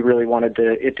we really wanted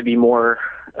it to be more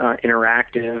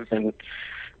interactive and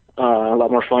a lot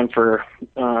more fun for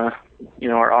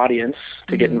our audience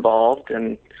to mm-hmm. get involved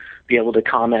and be able to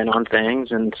comment on things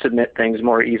and submit things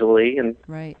more easily, and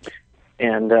right.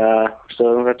 And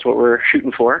so that's what we're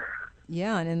shooting for.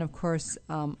 Yeah, and then of course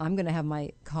I'm going to have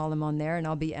my column on there, and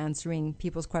I'll be answering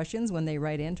people's questions when they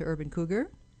write in to Urban Cougar.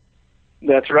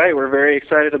 That's right. We're very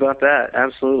excited about that.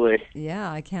 Absolutely.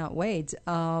 Yeah, I can't wait.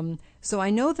 So I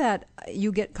know that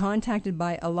you get contacted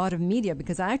by a lot of media,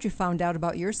 because I actually found out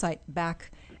about your site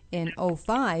back in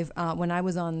 2005 when I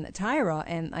was on Tyra,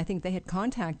 and I think they had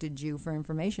contacted you for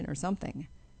information or something.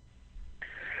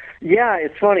 Yeah,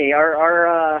 it's funny.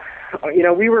 Our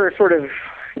we were sort of,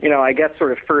 I guess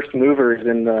sort of first movers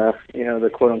in the, the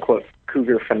quote unquote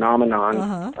cougar phenomenon.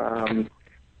 Uh-huh.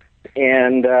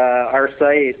 And our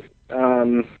site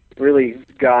really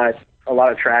got a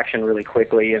lot of traction really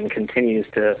quickly and continues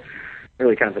to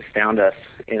really kind of astound us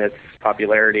in its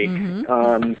popularity.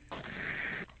 Mm-hmm.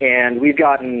 And we've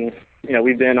gotten,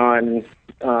 we've been on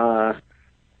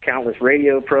countless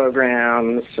radio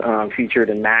programs, featured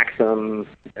in Maxim,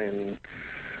 and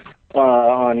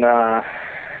on,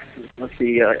 let's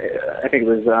see, I think it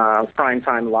was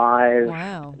Primetime Live,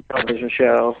 wow. television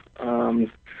show,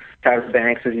 Tyra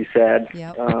Banks, as you said,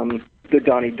 yep. The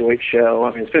Donnie Deutsch show.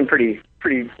 I mean, it's been pretty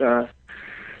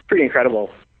incredible.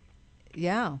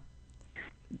 Yeah.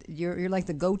 You're like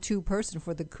the go-to person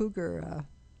for the cougar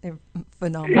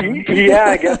phenomenon. Yeah,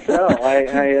 I guess so.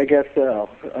 I guess so.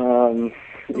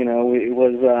 It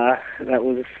was that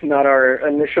was not our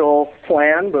initial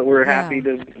plan, but we're happy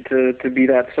to be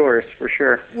that source for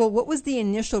sure. Well, what was the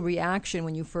initial reaction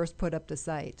when you first put up the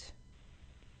site?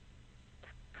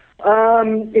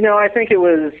 I think it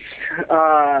was,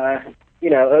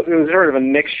 it was sort of a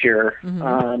mixture,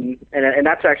 and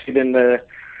that's actually been the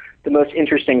most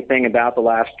interesting thing about the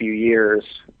last few years.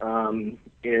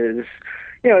 Is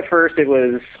at first it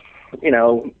was,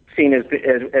 seen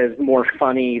as more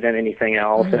funny than anything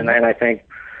else, and I think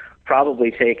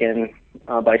probably taken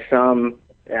by some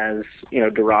as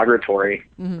derogatory.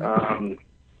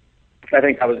 I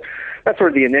think that's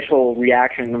sort of the initial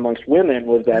reaction amongst women,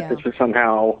 was that this was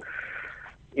somehow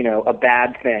a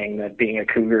bad thing, that being a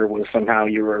cougar was somehow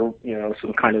you were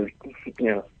some kind of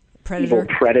evil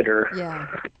predator. Yeah.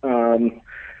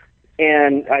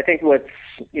 And I think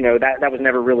that was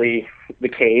never really the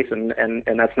case, and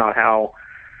that's not how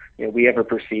we ever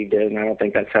perceived it, and I don't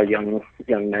think that's how young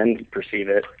men perceive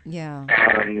it. Yeah.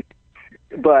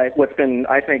 But what's been,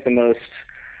 I think, the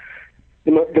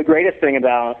greatest thing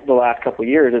about the last couple of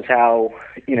years is how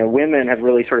women have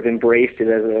really sort of embraced it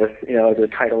as a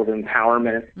title of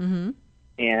empowerment,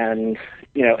 and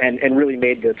really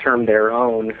made the term their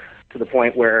own, to the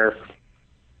point where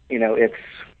it's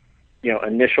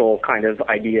initial kind of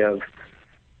idea of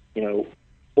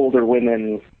older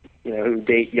women who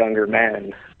date younger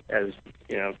men, as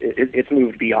it's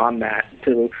moved beyond that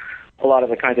to a lot of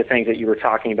the kinds of things that you were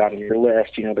talking about in your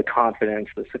list. The confidence,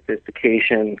 the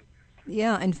sophistication.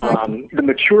 Yeah, in fact, the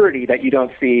maturity that you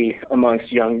don't see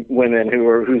amongst young women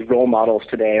whose role models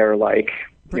today are like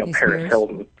Britney Paris Spears.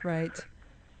 Hilton. Right.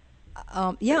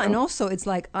 And also it's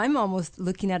like I'm almost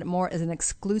looking at it more as an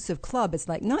exclusive club. It's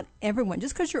like not everyone,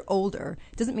 just because you're older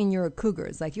doesn't mean you're a cougar.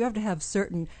 It's like you have to have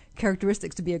certain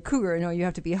characteristics to be a cougar. You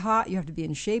have to be hot, you have to be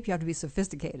in shape, you have to be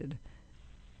sophisticated.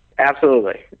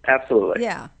 Absolutely.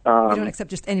 Yeah. You don't accept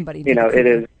just anybody. It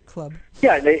is club.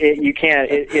 Yeah, you can't.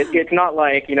 It's not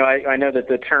like I know that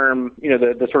the term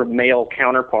the sort of male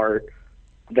counterpart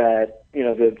that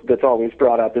that's always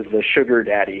brought up is the sugar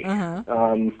daddy,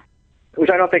 which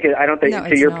I don't think. No,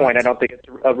 to your point, I don't think it's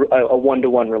a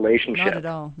one-to-one relationship. Not at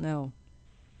all. No.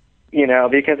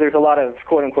 Because there's a lot of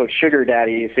quote unquote sugar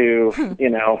daddies who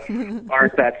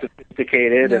aren't that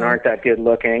sophisticated and aren't that good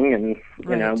looking, and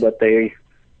but they.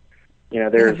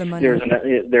 There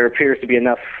appears to be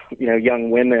enough,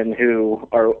 young women who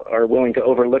are willing to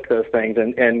overlook those things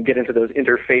and get into those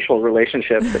interfacial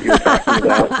relationships that you were talking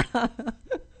about.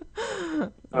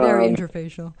 Very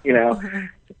interfacial.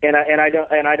 And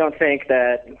I don't think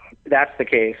that that's the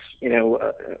case.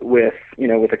 With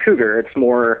a cougar, it's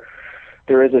more,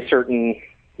 there is a certain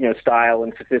style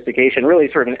and sophistication,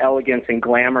 really sort of an elegance and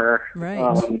glamour,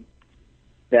 right.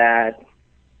 That.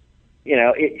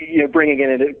 Bringing it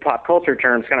into pop culture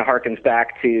terms kind of harkens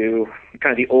back to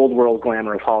kind of the old world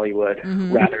glamour of Hollywood,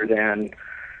 rather than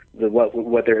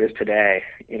what there is today.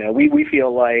 We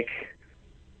feel like,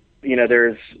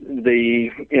 there's the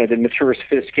mature,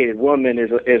 sophisticated woman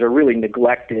is a really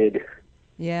neglected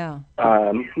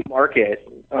market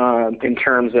in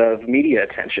terms of media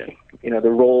attention.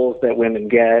 The roles that women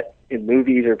get in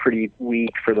movies are pretty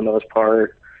weak for the most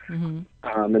part. The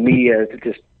media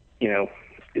just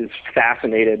is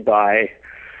fascinated by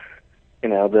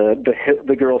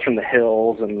the girls from the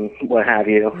hills and what have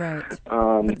you. Right.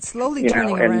 But it's slowly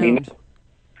turning around.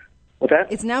 What's that?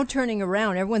 It's now turning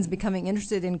around. Everyone's becoming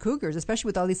interested in cougars, especially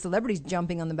with all these celebrities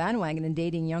jumping on the bandwagon and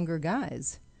dating younger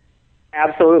guys.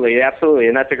 Absolutely,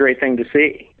 and that's a great thing to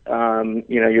see.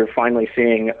 You're finally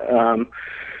seeing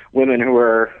women who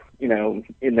are in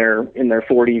their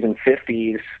 40s and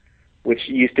 50s, which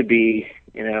used to be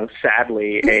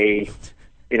sadly a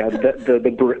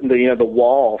the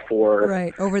wall for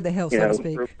right over the hill, so to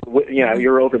speak.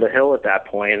 You're over the hill at that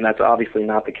point, and that's obviously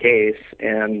not the case.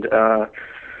 And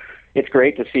it's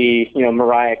great to see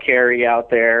Mariah Carey out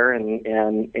there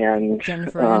and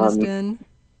Jennifer Aniston.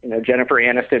 Jennifer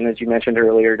Aniston, as you mentioned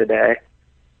earlier today.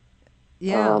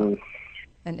 Yeah.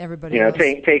 And everybody else.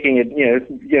 Taking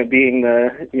it, being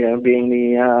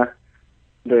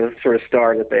the sort of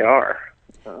star that they are.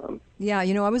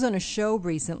 I was on a show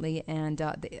recently, and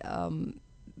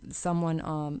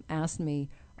someone asked me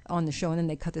on the show, and then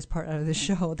they cut this part out of the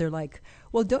show. They're like,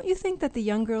 well, don't you think that the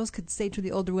young girls could say to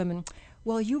the older women,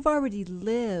 well, you've already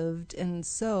lived, and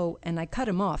I cut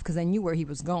him off because I knew where he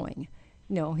was going.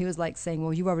 He was like saying,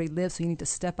 well, you already lived, so you need to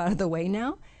step out of the way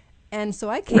now. And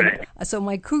so so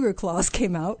my cougar claws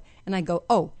came out, and I go,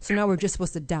 oh, so now we're just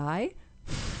supposed to die?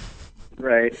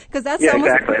 Right. Because that's yeah,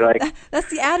 almost, exactly. Like that's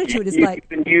the attitude. It's you've like,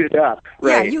 been used up.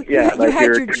 yeah, Right. you like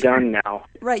had you're done now.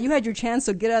 Right, you had your chance,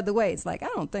 so get out of the way. It's like, I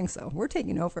don't think so. We're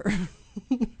taking over.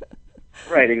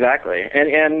 Right. Exactly.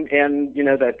 And you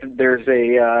know that there's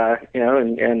a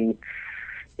and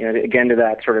you know, again, to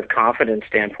that sort of confidence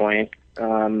standpoint,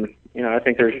 you know, I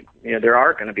think there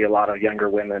are going to be a lot of younger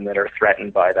women that are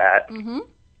threatened by that.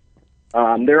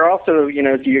 Mm-hmm. There are also, you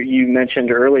know, you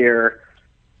mentioned earlier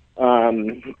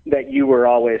that you were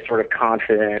always sort of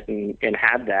confident and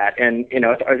had that. And, you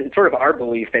know, it's sort of our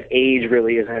belief that age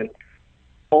really isn't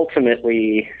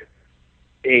ultimately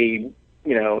a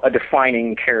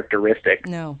defining characteristic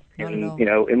No, not at all. you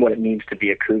know, in what it means to be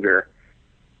a cougar.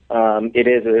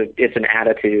 It's an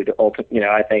attitude, you know,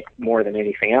 I think more than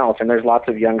anything else. And there's lots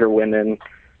of younger women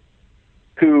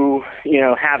who, you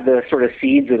know, have the sort of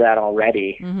seeds of that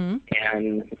already. Mm-hmm.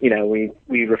 And, you know, we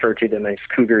refer to them as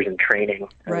cougars in training,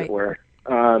 as Right. it were.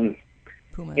 Pumas.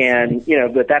 And, you know,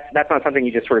 but that's not something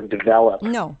you just sort of develop.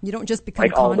 No, you don't just become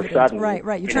Like all of a confident. sudden. Right.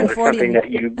 You You turn know, it's 40 something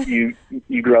and that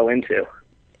you grow into.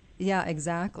 yeah,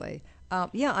 exactly.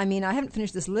 Yeah, I mean, I haven't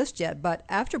finished this list yet, but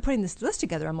after putting this list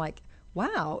together, I'm like,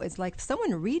 wow, it's like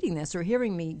someone reading this or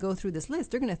hearing me go through this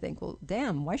list, they're going to think, well,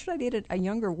 damn, why should I date a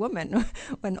younger woman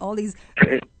when all these...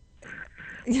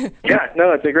 Yeah,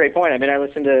 no, it's a great point. I mean, I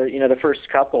listened to, you know, the first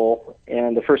couple,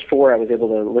 and the first four I was able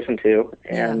to listen to,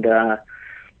 and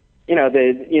you know,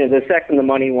 the sex and the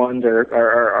money ones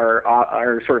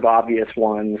are sort of obvious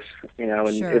ones, you know,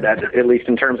 and Sure. that, at least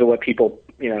in terms of what people,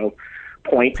 you know,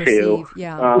 point Perceive, to.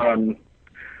 yeah.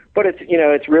 But it's, you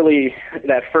know, it's really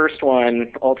that first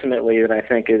one ultimately that I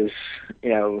think is, you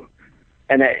know,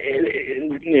 and that,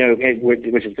 you know,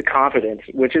 which is the confidence,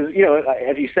 which is, you know,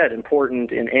 as you said,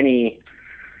 important in any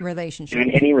relationship.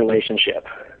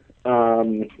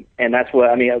 And that's what,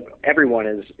 I mean,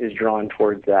 everyone is drawn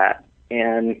towards that.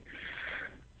 And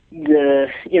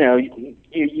you know,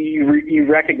 you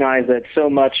recognize that so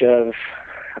much of,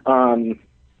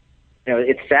 you know,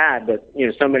 it's sad that, you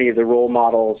know, so many of the role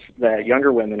models that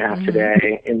younger women have Mm-hmm.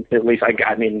 today, and at least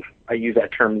I mean, I use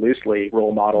that term loosely,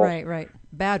 role models. Right.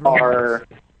 Bad role models.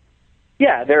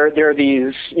 Yeah, they're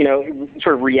these, you know,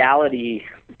 sort of reality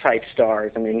type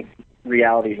stars. I mean,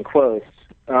 reality in quotes.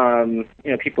 You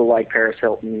know, people like Paris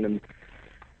Hilton and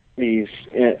these,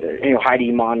 you know,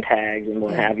 Heidi Montags and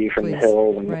what have you from please. The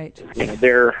Hills. And, Right. you know,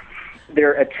 they're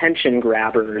attention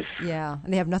grabbers. Yeah,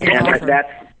 and they have nothing to And offer. that's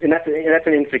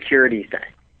an insecurity thing.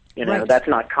 You know, Right. that's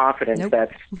not confidence. Nope.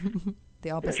 That's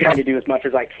the opposite. trying to do as much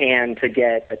as I can to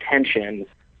get attention,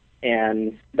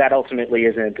 and that ultimately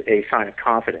isn't a sign of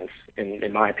confidence,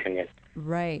 in my opinion.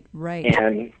 Right.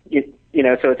 And you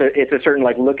know, so it's a certain,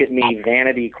 like, look at me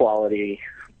vanity quality.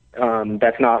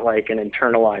 That's not like an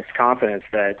internalized confidence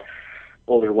that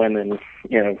older women,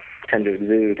 you know, tend to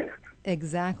exude.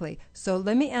 Exactly. So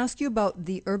let me ask you about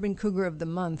the Urban Cougar of the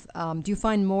Month. Do you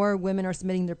find more women are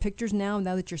submitting their pictures now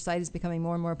that your site is becoming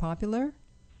more and more popular?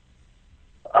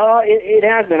 It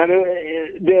has been. I mean,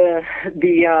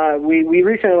 we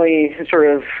recently sort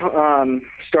of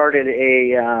started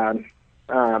a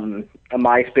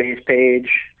MySpace page,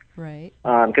 Right.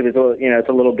 because it's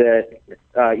a little bit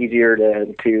easier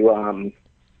to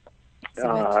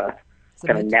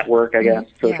kind of network, I guess,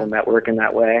 social network in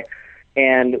that way.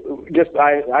 And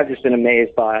I've just been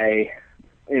amazed by,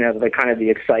 you know, the kind of the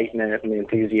excitement and the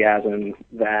enthusiasm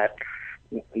that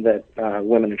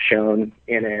women have shown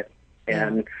in it.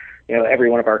 And, you know, every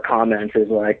one of our comments is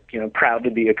like, you know, proud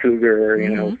to be a cougar,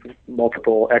 you know,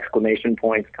 multiple exclamation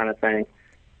points kind of thing.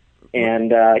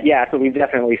 And, so we've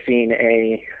definitely seen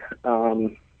a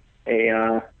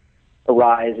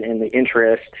rise in the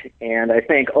interest. And I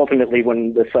think ultimately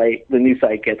when the new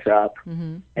site gets up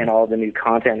and all the new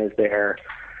content is there,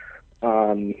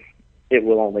 it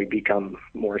will only become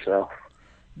more so.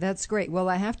 That's great. Well,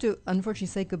 I have to unfortunately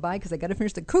say goodbye because I got to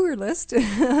finish the cougar list.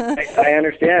 I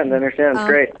understand. It's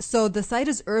great. So the site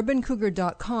is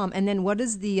urbancougar.com, and then what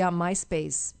is the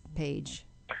MySpace page?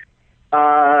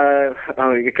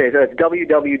 Okay, so it's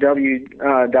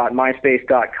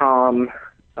www.myspace.com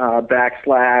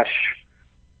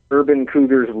 /Urban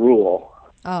Cougars Rule.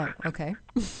 Oh, okay.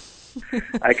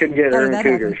 I couldn't get Urban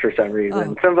Cougars for some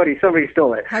reason. Oh. Somebody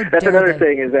stole it. How That's dare another they.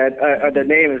 thing, is that the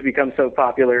name has become so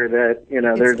popular that, you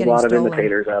know, there's a lot of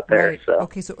imitators out there. Right. So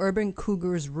Okay, so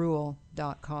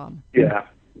urbancougarsrule.com. yeah,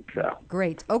 so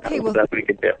Great. Okay, that's well, the best we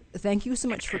could do. thank you so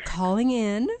much for calling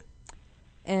in.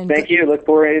 And Thank you. Look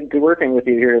forward to working with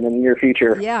you here in the near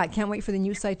future. Yeah, I can't wait for the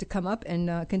new site to come up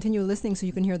and continue listening so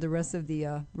you can hear the rest of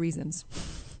the reasons.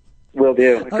 Will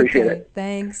do. Appreciate Okay, it.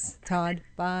 thanks, Todd.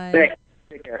 Bye. Thanks.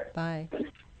 Take care. Bye.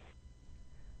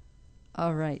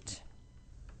 All right.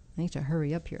 I need to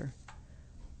hurry up here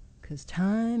because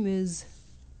time is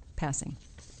passing.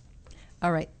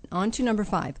 All right, on to number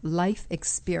 5, life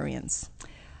experience.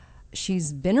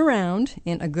 She's been around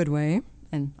in a good way,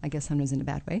 and I guess sometimes in a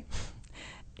bad way.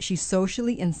 She's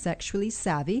socially and sexually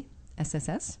savvy,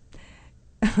 SSS.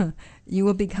 You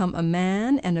will become a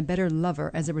man and a better lover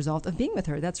as a result of being with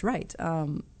her. That's right.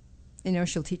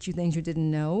 She'll teach you things you didn't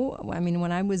know. I mean,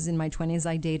 when I was in my 20s,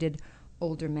 I dated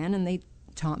older men, and they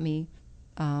taught me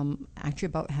actually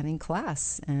about having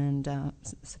class and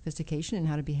sophistication and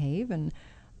how to behave, and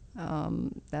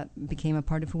that became a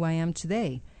part of who I am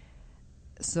today.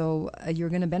 So you're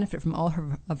going to benefit from all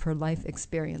of her life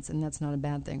experience, and that's not a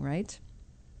bad thing, right?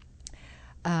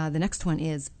 The next one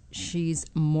is she's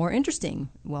more interesting.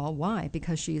 Well, why?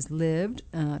 Because she's lived,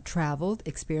 traveled,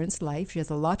 experienced life. She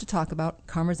has a lot to talk about.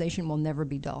 Conversation will never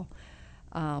be dull.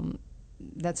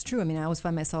 That's true. I mean, I always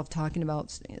find myself talking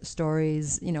about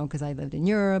stories, because I lived in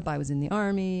Europe, I was in the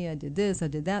Army, I did this, I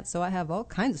did that. So I have all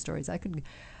kinds of stories.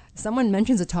 Someone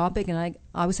mentions a topic, and I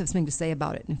always have something to say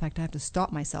about it. In fact, I have to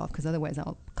stop myself, because otherwise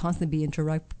I'll constantly be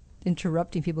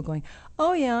interrupting people going,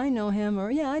 oh, yeah, I know him,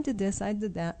 or yeah, I did this, I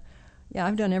did that. Yeah,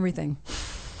 I've done everything.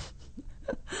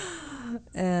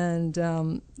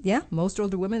 And, most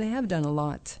older women, they have done a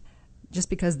lot just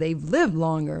because they've lived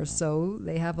longer, so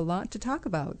they have a lot to talk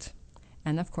about.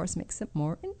 And, of course, makes it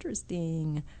more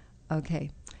interesting.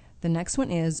 Okay, the next one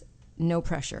is no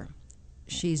pressure.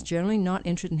 She's generally not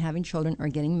interested in having children or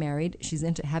getting married. She's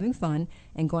into having fun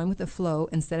and going with the flow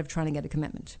instead of trying to get a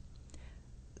commitment.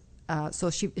 So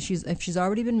if she's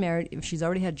already been married, if she's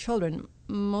already had children,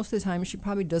 most of the time she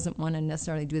probably doesn't want to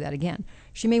necessarily do that again.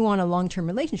 She may want a long-term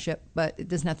relationship, but it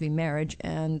doesn't have to be marriage,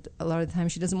 and a lot of the time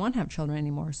she doesn't want to have children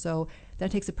anymore. So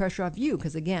that takes the pressure off you,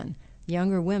 because again,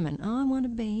 younger women, I want a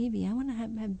baby, I want to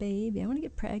have a baby, I want to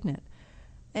get pregnant.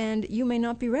 And you may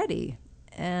not be ready.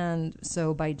 And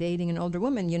so by dating an older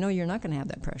woman, you're not going to have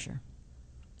that pressure.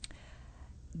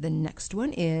 The next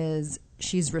one is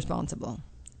she's responsible.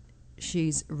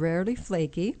 She's rarely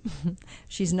flaky.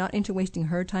 She's not into wasting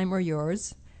her time or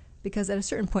yours, because at a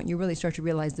certain point you really start to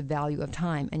realize the value of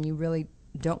time, and you really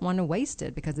don't want to waste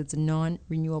it because it's a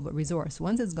non-renewable resource.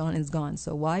 Once it's gone, it's gone.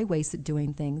 So why waste it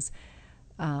doing things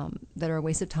that are a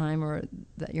waste of time, or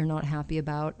that you're not happy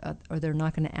about, or they're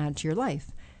not going to add to your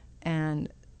life? And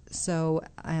so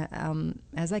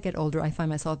as I get older, I find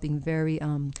myself being very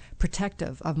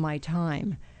protective of my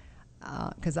time,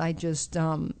 because I just...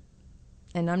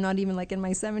 and I'm not even like in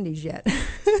my 70s yet,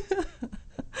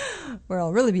 where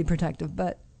I'll really be protective.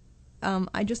 But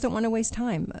I just don't want to waste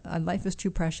time. Life is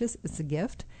too precious. It's a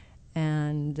gift,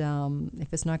 and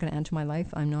if it's not going to add to my life,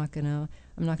 I'm not gonna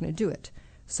do it.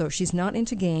 So she's not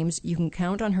into games. You can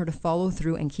count on her to follow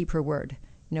through and keep her word.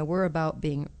 We're about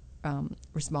being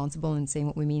responsible and saying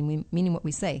what we mean, meaning what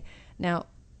we say. Now,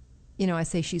 I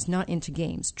say she's not into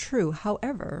games. True.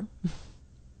 However,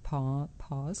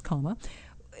 pause, comma.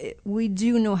 We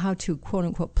do know how to, quote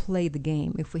unquote, play the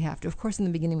game if we have to. Of course, in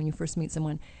the beginning, when you first meet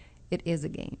someone, it is a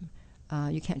game.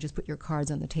 You can't just put your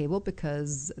cards on the table,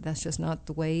 because that's just not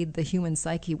the way the human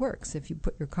psyche works. If you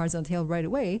put your cards on the table right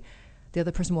away, the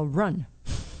other person will run.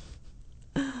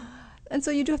 And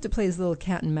so you do have to play this little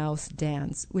cat and mouse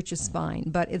dance, which is fine,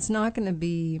 but it's not going to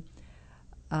be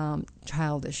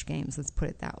childish games, let's put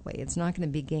it that way. It's not going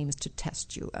to be games to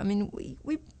test you. I mean,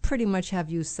 we pretty much have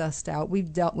you sussed out.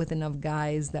 We've dealt with enough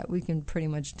guys that we can pretty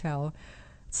much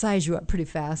size you up pretty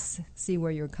fast, see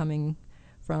where you're coming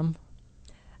from.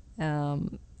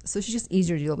 So she's just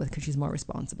easier to deal with because she's more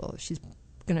responsible. She's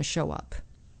going to show up.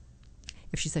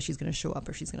 If she says she's going to show up,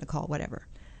 or she's going to call, whatever.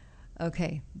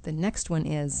 Okay, the next one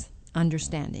is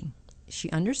understanding. She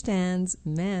understands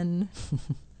men.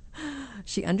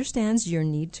 She understands your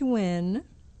need to win,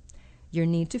 your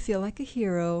need to feel like a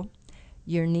hero,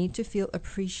 your need to feel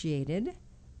appreciated,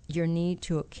 your need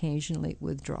to occasionally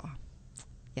withdraw.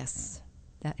 Yes,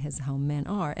 that is how men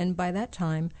are. And by that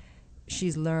time,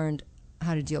 she's learned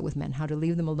how to deal with men, how to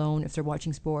leave them alone if they're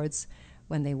watching sports.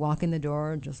 When they walk in the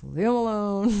door, just leave them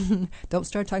alone. Don't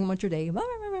start talking about your day. We've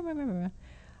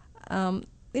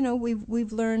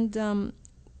learned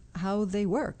how they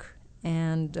work.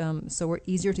 And so we're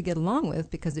easier to get along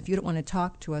with, because if you don't want to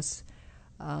talk to us,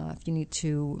 if you need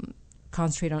to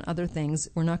concentrate on other things,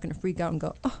 we're not going to freak out and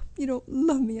go, oh, you don't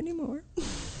love me anymore.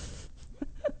 If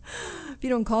you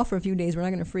don't call for a few days, we're not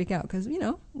going to freak out, because, we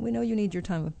know you need your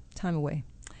time away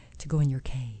to go in your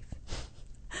cave.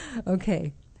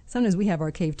 Okay. Sometimes we have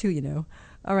our cave too,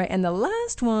 All right. And the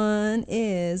last one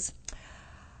is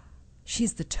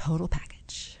she's the total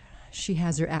package. She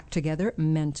has her act together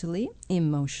mentally,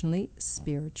 emotionally,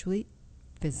 spiritually,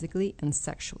 physically, and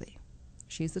sexually.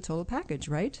 She's the total package,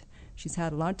 right? She's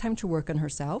had a lot of time to work on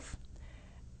herself,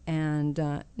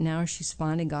 and now she's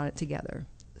finally got it together.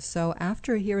 So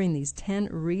after hearing these 10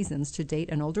 reasons to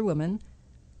date an older woman,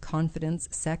 confidence,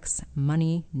 sex,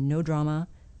 money, no drama,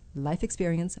 life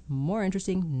experience, more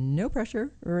interesting, no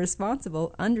pressure,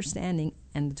 responsible, understanding,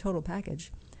 and the total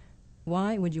package,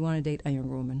 why would you want to date a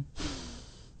younger woman?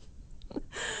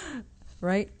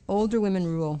 Right? Older women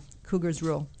rule. Cougars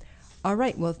rule. All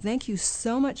right. Well, thank you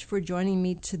so much for joining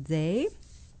me today.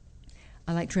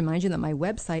 I'd like to remind you that my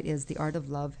website is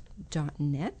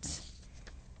theartoflove.net.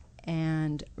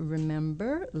 And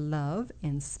remember, love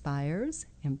inspires,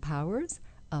 empowers,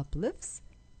 uplifts,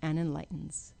 and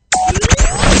enlightens.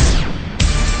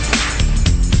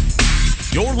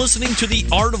 You're listening to The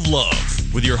Art of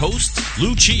Love with your host,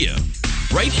 Lucia,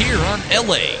 right here on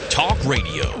LA Talk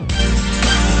Radio.